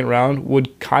in the second round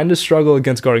would kind of struggle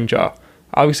against guarding Ja.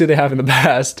 Obviously, they have in the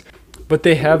past. But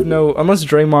they have unless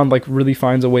Draymond like really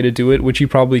finds a way to do it, which he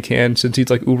probably can since he's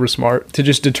like uber smart, to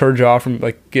just deter Ja from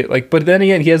but then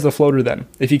again, he has the floater then.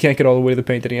 If he can't get all the way to the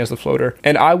paint, then he has the floater.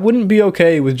 And I wouldn't be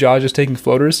okay with Ja just taking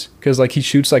floaters because like he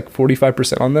shoots like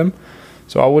 45% on them.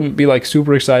 So I wouldn't be like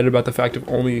super excited about the fact of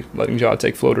only letting Ja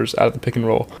take floaters out of the pick and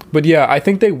roll. But yeah, I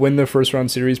think they win their first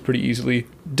round series pretty easily.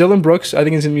 Dillon Brooks, I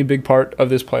think, is going to be a big part of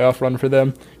this playoff run for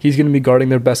them. He's going to be guarding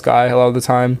their best guy a lot of the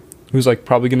time, who's like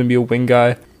probably going to be a wing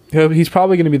guy. He's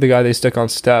probably going to be the guy they stick on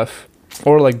Steph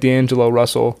or like D'Angelo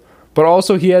Russell. But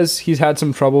also he's had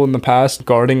some trouble in the past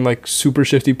guarding like super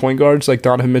shifty point guards like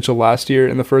Donovan Mitchell last year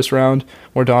in the first round,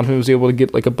 where Donovan was able to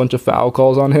get like a bunch of foul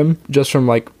calls on him just from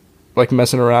like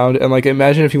messing around. And like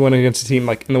imagine if he went against a team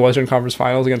like in the Western Conference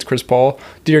Finals against Chris Paul.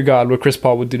 Dear God, what Chris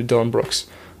Paul would do to Dillon Brooks.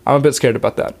 I'm a bit scared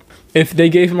about that. If they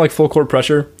gave him like full court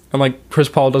pressure and like Chris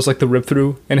Paul does like the rip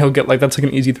through and he'll get like that's like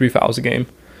an easy 3 fouls a game.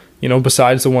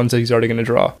 Besides the ones that he's already going to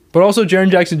draw. But also Jaren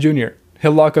Jackson Jr.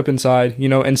 He'll lock up inside,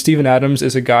 and Steven Adams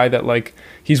is a guy that, like,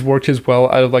 he's worked his well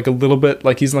out of, like, a little bit.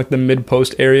 Like, he's in, like, the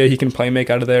mid-post area. He can play make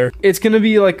out of there. It's going to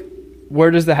be, like, where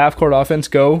does the half-court offense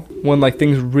go when, like,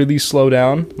 things really slow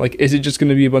down? Like, is it just going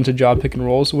to be a bunch of job pick and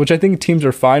rolls? Which I think teams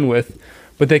are fine with.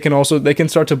 But they can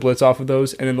start to blitz off of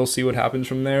those, and then they'll see what happens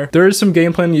from there. There is some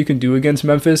game planning you can do against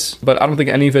Memphis, but I don't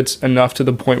think any of it's enough to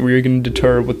the point where you're going to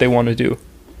deter what they want to do.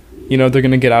 They're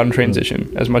going to get out in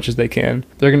transition as much as they can.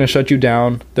 They're going to shut you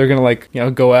down. They're going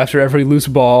to, go after every loose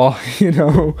ball,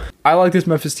 I like this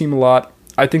Memphis team a lot.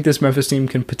 I think this Memphis team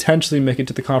can potentially make it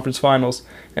to the conference finals.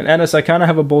 And Ennis, I kind of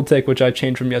have a bold take, which I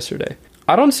changed from yesterday.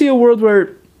 I don't see a world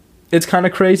where it's kind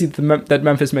of crazy that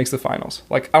Memphis makes the finals.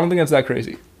 Like, I don't think that's that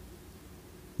crazy.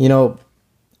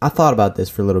 I thought about this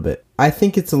for a little bit. I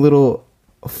think it's a little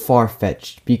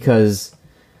far-fetched because,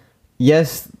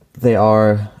 yes, they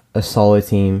are a solid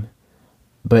team,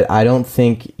 but I don't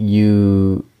think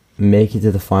you make it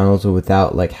to the finals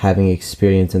without like having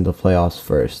experience in the playoffs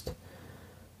first.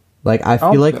 Like I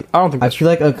feel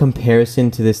like a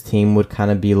comparison to this team would kind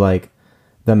of be like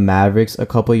the Mavericks a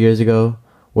couple years ago,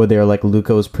 where they were like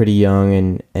Luka was pretty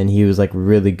young and he was like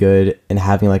really good and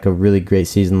having like a really great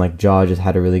season. Like Ja just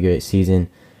had a really great season,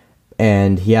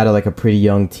 and he had a pretty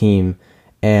young team,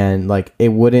 and like it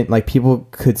wouldn't like people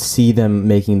could see them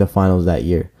making the finals that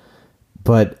year.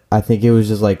 But I think it was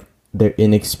just like their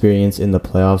inexperience in the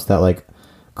playoffs that like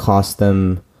cost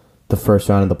them the first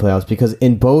round of the playoffs, because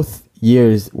in both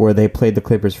years where they played the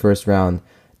Clippers first round,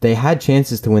 they had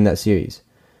chances to win that series.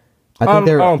 I think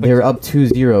they were up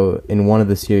 2-0 in one of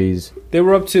the series. They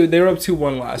were up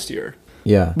 2-1 last year.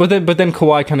 Yeah. But then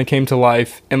Kawhi kind of came to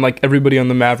life, and like everybody on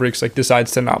the Mavericks like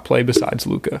decides to not play besides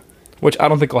Luka, which I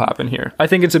don't think will happen here. I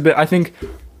think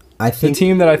the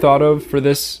team that I thought of for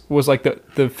this was like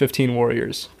the 15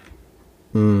 Warriors.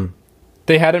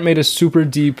 They hadn't made a super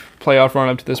deep playoff run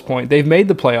up to this point. They've made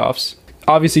the playoffs.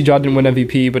 Obviously, Ja didn't win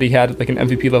MVP, but he had like an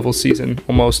MVP level season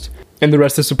almost. And the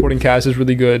rest of the supporting cast is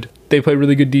really good. They play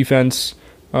really good defense.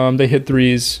 They hit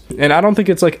threes. And I don't think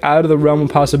it's like out of the realm of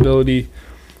possibility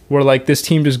where like this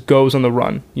team just goes on the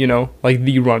run, you know, like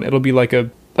the run. It'll be like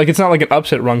it's not like an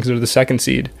upset run because they're the second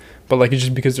seed, but like it's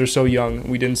just because they're so young.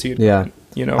 We didn't see it. Yeah.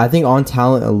 You know, I think on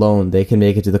talent alone, they can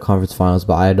make it to the conference finals,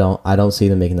 but I don't see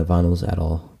them making the finals at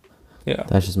all. Yeah.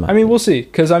 That's just my I mean, we'll see.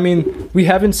 Because, I mean, we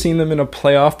haven't seen them in a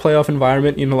playoff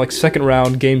environment, you know, like second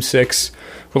round, game 6,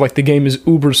 where, like, the game is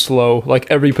uber slow. Like,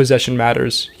 every possession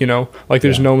matters, you know? Like,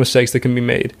 there's no mistakes that can be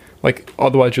made. Like,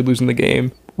 otherwise you're losing the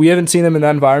game. We haven't seen them in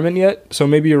that environment yet, so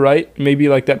maybe you're right. Maybe,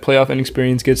 like, that playoff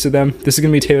inexperience gets to them. This is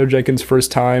going to be Taylor Jenkins'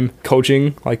 first time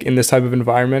coaching, like, in this type of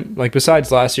environment, like,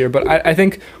 besides last year. But I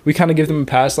think we kind of give them a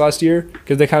pass last year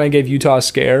because they kind of gave Utah a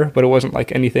scare, but it wasn't,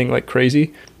 like, anything, like,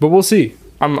 crazy. But we'll see.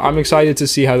 I'm excited to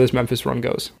see how this Memphis run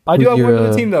goes. I do have one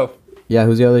other team, though. Yeah,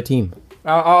 who's the other team?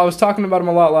 I was talking about him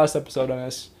a lot last episode on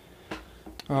this.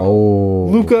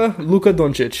 Luka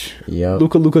Doncic. Yeah.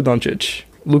 Luka Doncic.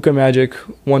 Luka Magic,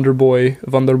 Wonder Boy,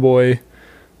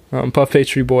 Puff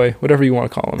Pastry Boy, whatever you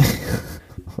want to call him.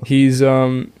 He's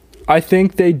I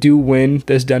think they do win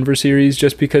this Denver series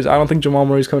just because I don't think Jamal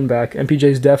Murray's coming back.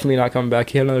 MPJ's definitely not coming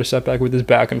back. He had another setback with his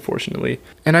back, unfortunately.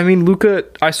 And I mean,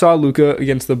 I saw Luka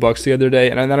against the Bucks the other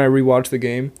day, and then I rewatched the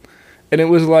game, and it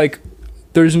was like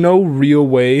there's no real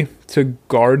way to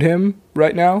guard him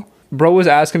right now. Bro was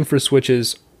asking for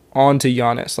switches onto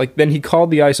Giannis. Like, then he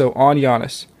called the ISO on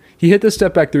Giannis. He hit the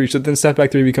step back 3, so then step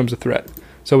back 3 becomes a threat.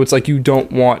 So it's like you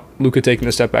don't want Luka taking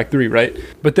the step back 3, right?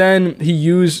 But then he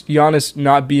used Giannis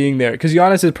not being there because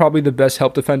Giannis is probably the best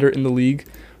help defender in the league.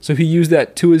 So he used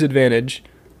that to his advantage.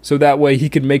 So that way he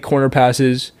could make corner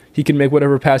passes. He can make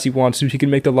whatever pass he wants to. He can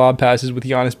make the lob passes with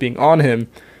Giannis being on him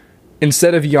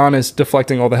instead of Giannis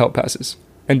deflecting all the help passes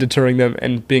and deterring them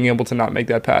and being able to not make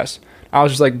that pass. I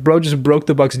was just like, bro just broke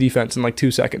the Bucks defense in like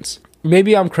 2 seconds.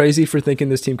 Maybe I'm crazy for thinking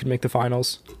this team could make the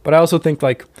finals. But I also think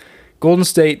like Golden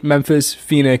State, Memphis,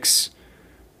 Phoenix,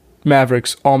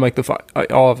 Mavericks all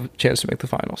all have a chance to make the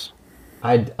finals.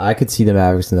 I could see the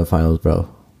Mavericks in the finals, bro,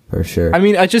 for sure. I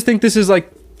mean, I just think this is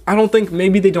like, I don't think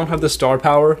maybe they don't have the star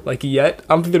power like yet.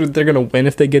 I don't think they're gonna win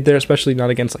if they get there, especially not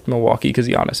against like Milwaukee because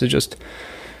Giannis is just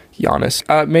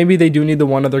Giannis. Maybe they do need the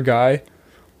one other guy.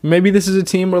 Maybe this is a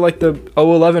team where like the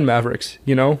 0-11 Mavericks,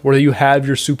 you know, where you have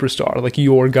your superstar, like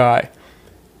your guy.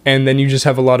 And then you just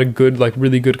have a lot of good, like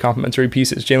really good complementary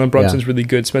pieces. Jalen Brunson's really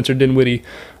good. Spencer Dinwiddie.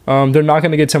 They're not going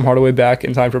to get Tim Hardaway back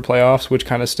in time for playoffs, which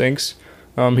kind of stinks.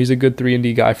 He's a good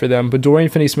 3-and-D guy for them. But Dorian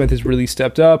Finney-Smith has really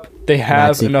stepped up. They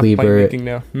have Maxi enough playmaking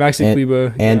now. Maxi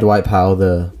Kleber. And Dwight Powell,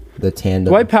 the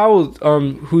tandem. Dwight Powell,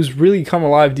 who's really come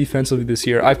alive defensively this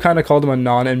year. I've kind of called him a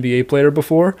non-NBA player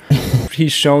before.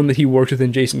 He's shown that he worked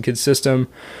within Jason Kidd's system.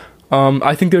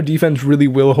 I think their defense really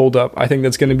will hold up. I think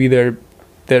that's going to be their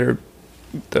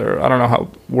I don't know how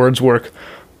words work.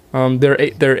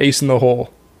 They're ace in the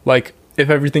hole. Like, if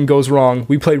everything goes wrong,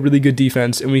 we play really good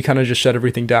defense and we kind of just shut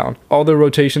everything down. All their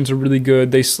rotations are really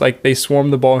good. They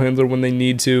swarm the ball handler when they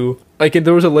need to. Like, if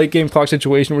there was a late game clock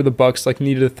situation where the Bucks like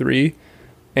needed a 3,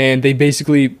 and they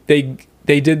basically they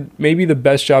did maybe the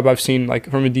best job I've seen like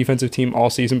from a defensive team all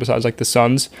season besides like the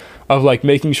Suns of like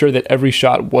making sure that every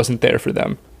shot wasn't there for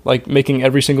them. Like making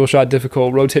every single shot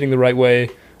difficult, rotating the right way.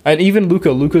 And even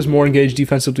Luka's more engaged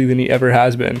defensively than he ever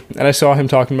has been. And I saw him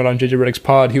talking about on JJ Redick's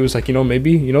pod. He was like,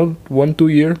 maybe,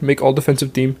 1-2 year, make all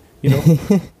defensive team,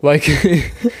 like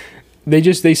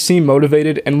they seem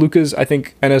motivated. And Luka's, I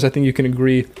think, and as I think you can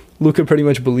agree, Luka pretty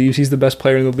much believes he's the best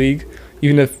player in the league,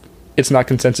 even if it's not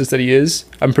consensus that he is.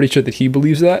 I'm pretty sure that he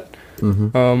believes that,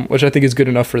 which I think is good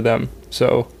enough for them.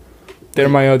 So they're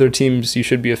my other teams you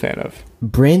should be a fan of.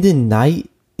 Brandon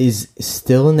Knight is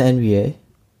still in the NBA.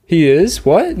 He is?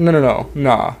 What? No.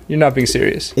 Nah, you're not being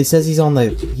serious. It says he's on the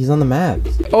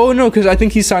Mavs. Oh, no, because I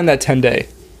think he signed that 10-day.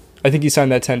 I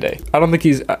don't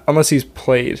think unless he's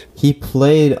played. He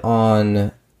played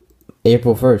on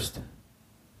April 1st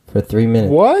for 3 minutes.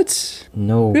 What?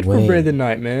 No way. Good for Brandon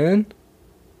Knight, man.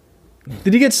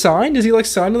 Did he get signed? Is he like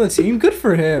signed on the team? Good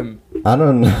for him. I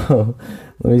don't know.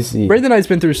 Let me see. Brandon Knight's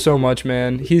been through so much,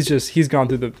 man. He's gone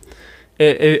through the...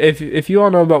 If you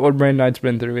all know about what Brandon Knight's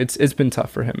been through, it's been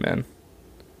tough for him, man.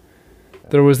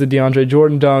 There was the DeAndre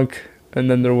Jordan dunk,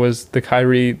 and then there was the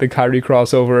Kyrie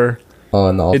crossover. Oh,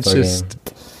 and the All-Star game. It's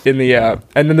just in the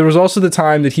and then there was also the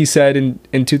time that he said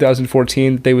in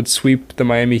 2014 that they would sweep the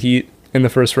Miami Heat in the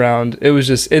first round.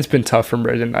 It's been tough for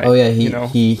Brandon Knight. Oh yeah, he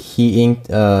inked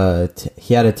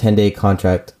he had a 10-day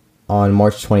contract on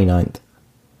March 29th.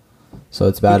 So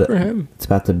it's about for him. It's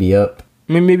about to be up.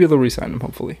 I mean, maybe they'll re-sign him,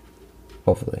 hopefully.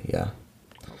 Hopefully, yeah.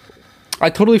 I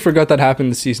totally forgot that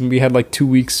happened this season. We had like 2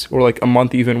 weeks or like a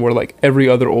month even where like every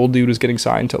other old dude was getting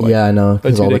signed to like I know, a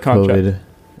 2-day contract. COVID.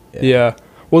 Yeah.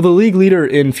 Well, the league leader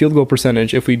in field goal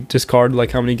percentage, if we discard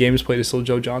like how many games played, is still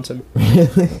Joe Johnson.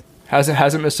 Really?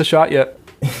 Hasn't missed a shot yet.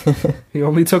 He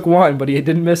only took one, but he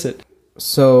didn't miss it.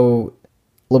 So,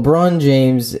 LeBron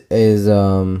James is,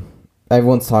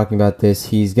 everyone's talking about this.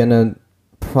 He's gonna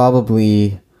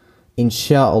probably,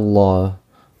 inshallah,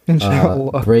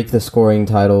 break the scoring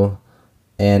title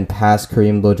and pass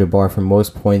Kareem Abdul-Jabbar for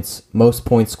most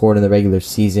points scored in the regular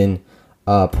season.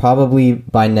 Probably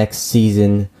by next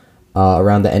season,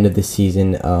 around the end of the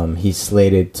season, he's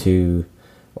slated to,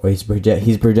 or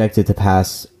he's projected to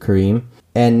pass Kareem.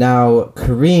 And now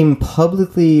Kareem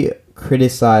publicly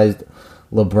criticized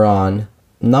LeBron,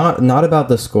 not about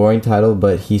the scoring title,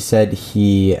 but he said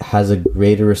he has a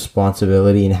greater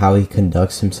responsibility in how he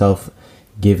conducts himself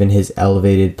given his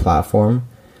elevated platform.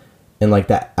 And like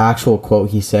that actual quote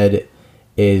he said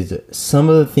is, some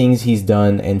of the things he's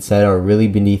done and said are really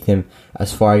beneath him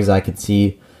as far as I can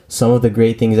see. Some of the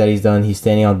great things that he's done, he's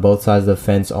standing on both sides of the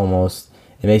fence almost.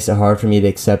 It makes it hard for me to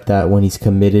accept that when he's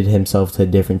committed himself to a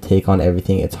different take on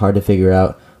everything. It's hard to figure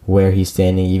out where he's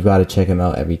standing. You've got to check him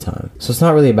out every time. So it's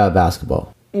not really about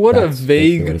basketball. That's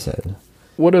basically what he said.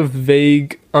 What a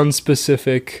vague,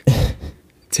 unspecific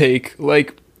take.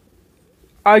 Like,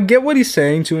 I get what he's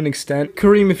saying to an extent.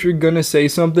 Kareem, if you're gonna say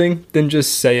something, then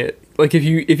just say it. Like, if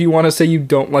you want to say you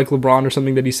don't like LeBron or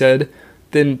something that he said,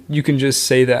 then you can just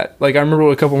say that. Like, I remember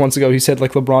a couple months ago he said,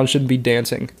 like, LeBron shouldn't be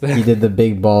dancing. He did the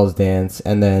big balls dance,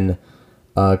 and then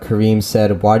Kareem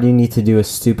said, why do you need to do a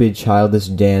stupid childish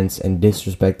dance and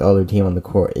disrespect the other team on the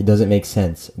court? It doesn't make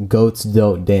sense. Goats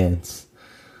don't dance.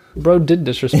 Bro did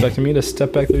disrespect him. He had to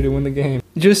step back there to win the game.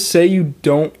 Just say you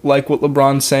don't like what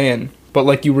LeBron's saying, but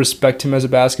like you respect him as a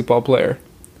basketball player.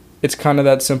 It's kind of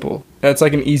that simple. That's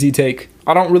like an easy take.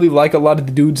 I don't really like a lot of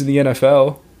the dudes in the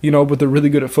NFL, but they're really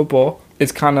good at football.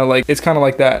 It's kind of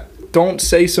like that. Don't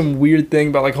say some weird thing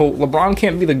about like, oh, LeBron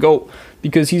can't be the GOAT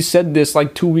because he said this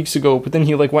like 2 weeks ago, but then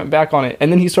he like went back on it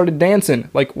and then he started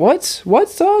dancing. Like, what,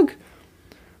 Doug?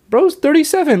 Bro's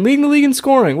 37, leading the league in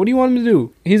scoring. What do you want him to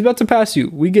do? He's about to pass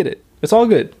you. We get it. It's all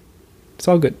good.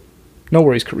 No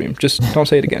worries, Kareem. Just don't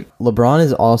say it again. LeBron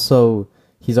is also,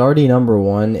 he's already number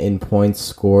one in points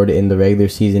scored in the regular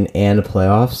season and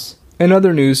playoffs. In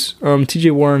other news,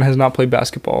 TJ Warren has not played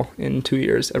basketball in 2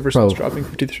 years, ever since dropping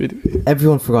 53.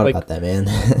 Everyone forgot about that, man.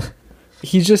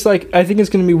 He's just like, I think it's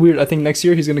going to be weird. I think next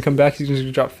year he's going to come back, he's going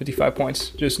to drop 55 points.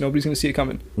 Just nobody's going to see it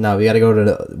coming. No, we got to go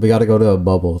to a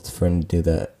bubble for him to do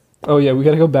that. Oh yeah, we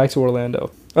got to go back to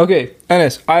Orlando. Okay,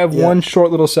 Ennis, I have one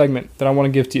short little segment that I want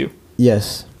to give to you.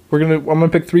 Yes. I'm gonna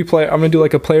pick 3 players. I'm gonna do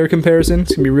like a player comparison.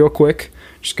 It's gonna be real quick.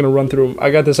 Just gonna run through them. I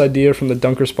got this idea from the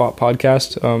Dunker Spot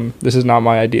podcast. This is not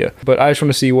my idea, but I just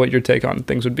want to see what your take on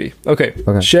things would be. Okay.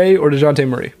 Shea or DeJounte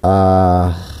Murray?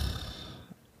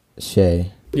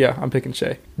 Shea. Yeah, I'm picking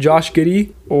Shea. Josh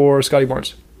Giddey or Scotty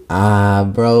Barnes?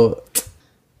 Bro,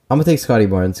 I'm gonna take Scotty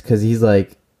Barnes because he's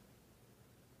like,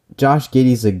 Josh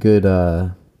Giddey's a good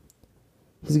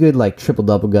he's a good like triple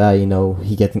double guy.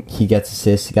 He gets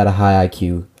assists. He got a high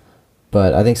IQ.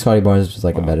 But I think Scotty Barnes is just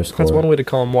like a better scorer. That's one way to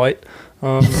call him white.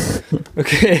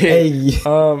 Okay. Hey.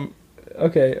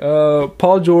 Okay.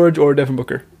 Paul George or Devin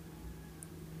Booker?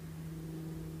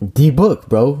 D-Book,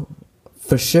 bro.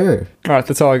 For sure. All right,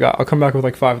 that's all I got. I'll come back with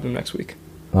like 5 of them next week.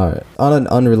 All right. On an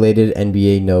unrelated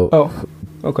NBA note. Oh,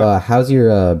 okay. How's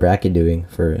your bracket doing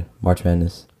for March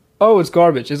Madness? Oh, it's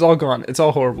garbage. It's all gone. It's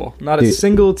all horrible. Not a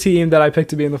single team that I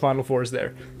picked to be in the Final Four is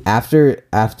there. After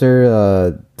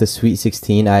the Sweet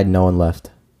 16, I had no one left.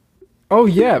 Oh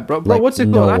yeah, bro. Like, what's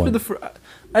it called?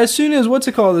 As soon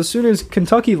as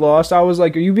Kentucky lost, I was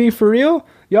like, "Are you being for real?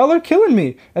 Y'all are killing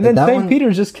me." And then St.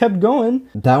 Peter's just kept going.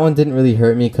 That one didn't really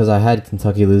hurt me because I had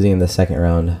Kentucky losing in the second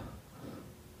round.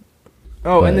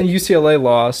 Oh, and then UCLA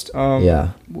lost.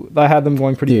 Yeah, I had them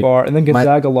going pretty far, and then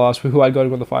Gonzaga lost, who I'd go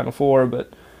to the Final Four,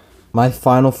 but. My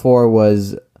Final Four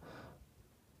was...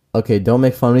 Okay, don't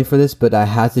make fun of me for this, but I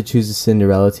had to choose a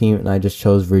Cinderella team, and I just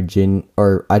chose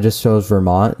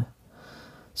Vermont.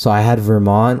 So I had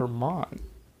Vermont,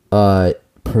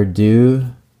 Purdue,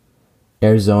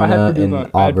 Arizona, and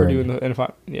Auburn. I had Purdue in the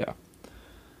final. Yeah.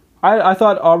 I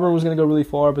thought Auburn was going to go really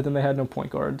far, but then they had no point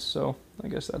guards, so I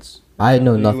guess that's... I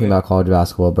know nothing about college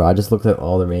basketball, bro. I just looked at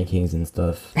all the rankings and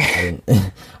stuff.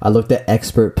 I looked at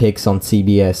expert picks on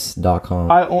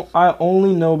CBS.com. I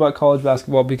only know about college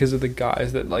basketball because of the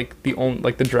guys that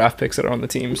the draft picks that are on the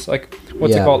teams. Like,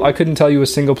 what's it called? I couldn't tell you a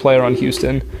single player on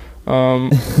Houston.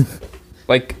 I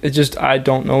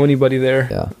don't know anybody there.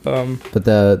 Yeah. But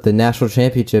the national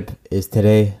championship is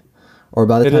today, or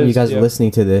by the time you guys are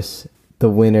listening to this, the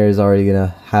winner is already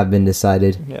gonna have been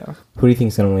decided. Yeah. Who do you think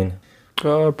is gonna win?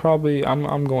 Probably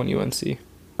I'm going UNC.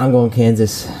 I'm going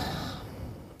Kansas.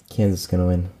 Kansas is going to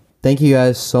win. Thank you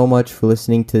guys so much for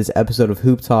listening to this episode of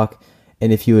Hoop Talk.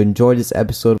 And if you enjoyed this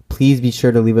episode, please be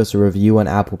sure to leave us a review on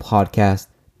Apple Podcast.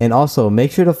 And also,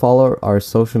 make sure to follow our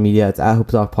social media. It's at Hoop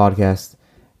Talk Podcast.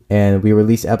 And we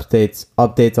release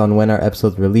updates on when our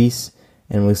episodes release.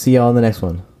 And we'll see you all in the next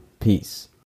one. Peace.